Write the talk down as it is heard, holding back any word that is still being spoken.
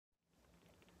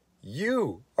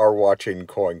You are watching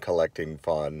Coin Collecting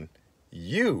Fun.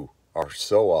 You are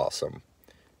so awesome.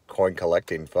 Coin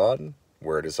Collecting Fun,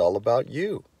 where it is all about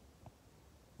you.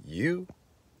 You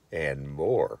and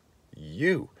more.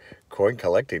 You. Coin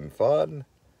Collecting Fun,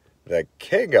 the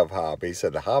king of hobbies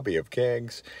and the hobby of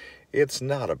kings. It's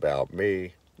not about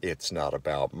me. It's not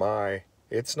about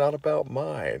it's not about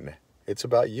mine. It's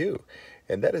about you.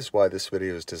 And that is why this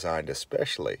video is designed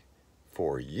especially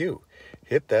for you.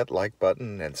 Hit that like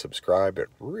button and subscribe. It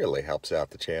really helps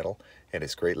out the channel and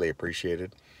is greatly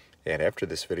appreciated. And after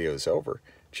this video is over,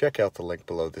 check out the link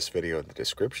below this video in the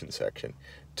description section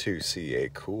to see a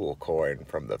cool coin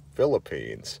from the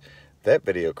Philippines. That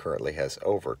video currently has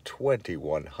over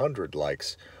 2,100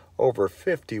 likes, over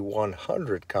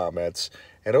 5,100 comments,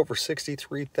 and over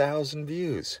 63,000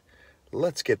 views.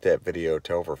 Let's get that video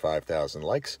to over 5,000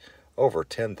 likes, over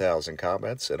 10,000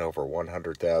 comments, and over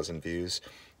 100,000 views.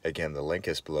 Again, the link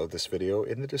is below this video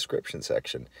in the description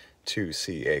section to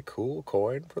see a cool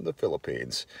coin from the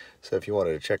Philippines. So if you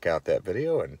wanted to check out that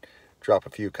video and drop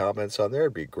a few comments on there,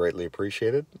 it'd be greatly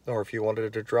appreciated. Or if you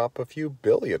wanted to drop a few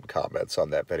billion comments on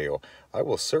that video, I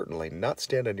will certainly not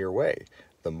stand in your way.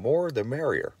 The more, the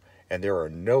merrier. And there are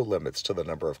no limits to the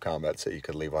number of comments that you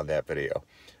can leave on that video,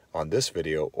 on this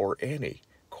video, or any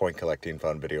coin collecting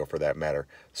fun video for that matter.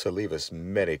 So leave as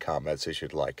many comments as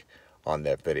you'd like on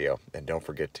that video. And don't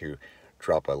forget to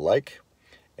drop a like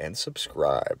and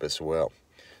subscribe as well.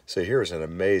 So here's an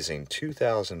amazing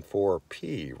 2004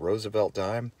 P Roosevelt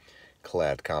dime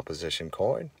clad composition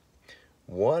coin.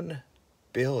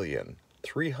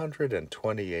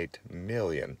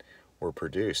 1,328,000,000 were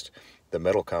produced. The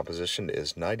metal composition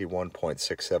is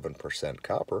 91.67%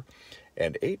 copper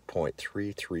and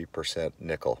 8.33%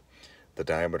 nickel. The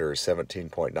diameter is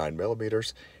 17.9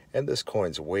 millimeters, and this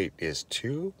coin's weight is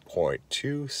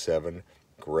 2.27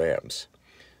 grams.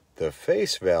 The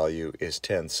face value is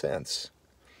 10 cents.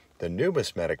 The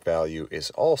numismatic value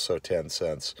is also 10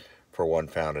 cents for one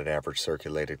found in average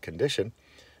circulated condition,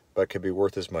 but can be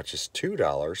worth as much as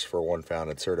 $2 for one found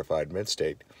in certified mint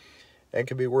state, and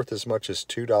can be worth as much as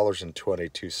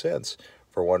 $2.22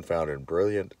 for one found in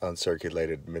brilliant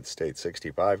uncirculated mint state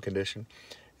 65 condition,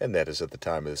 and that is at the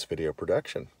time of this video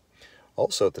production.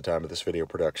 Also at the time of this video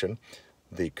production,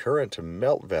 the current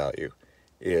melt value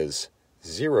is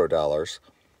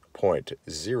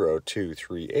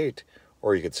 $0.0238,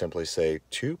 or you could simply say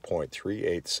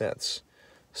 2.38 cents.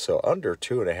 So under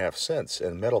 2.5 cents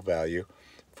in metal value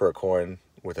for a coin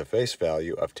with a face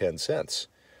value of 10 cents.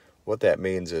 What that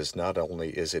means is not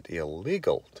only is it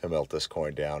illegal to melt this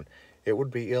coin down, it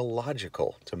would be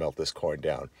illogical to melt this coin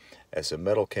down, as the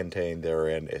metal contained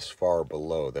therein is far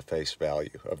below the face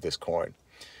value of this coin.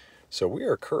 So we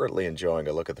are currently enjoying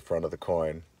a look at the front of the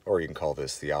coin, or you can call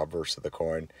this the obverse of the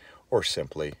coin, or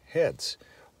simply heads,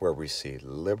 where we see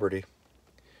Liberty,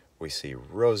 we see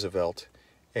Roosevelt,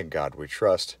 In God We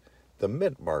Trust, the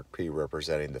mint mark P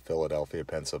representing the Philadelphia,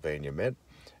 Pennsylvania Mint,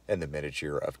 and the mintage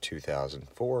year of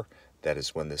 2004, that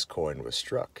is when this coin was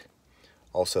struck.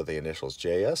 Also the initials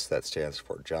JS, that stands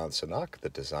for John Sanok, the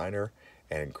designer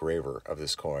and engraver of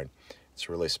this coin. It's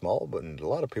really small, but a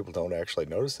lot of people don't actually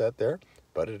notice that there,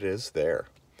 but it is there.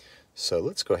 So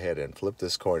let's go ahead and flip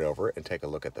this coin over and take a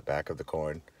look at the back of the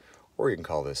coin, or you can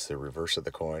call this the reverse of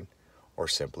the coin, or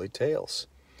simply tails,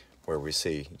 where we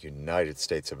see United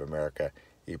States of America,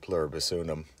 e pluribus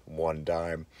unum, 1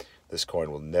 dime. This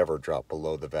coin will never drop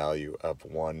below the value of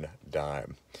 1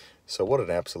 dime. So what an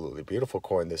absolutely beautiful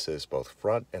coin this is, both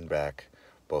front and back,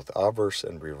 both obverse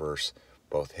and reverse,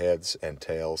 both heads and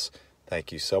tails.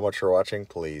 Thank you so much for watching.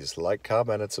 Please like,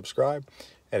 comment, and subscribe.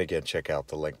 And again, check out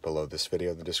the link below this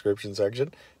video in the description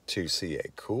section to see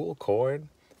a cool coin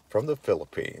from the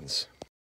Philippines.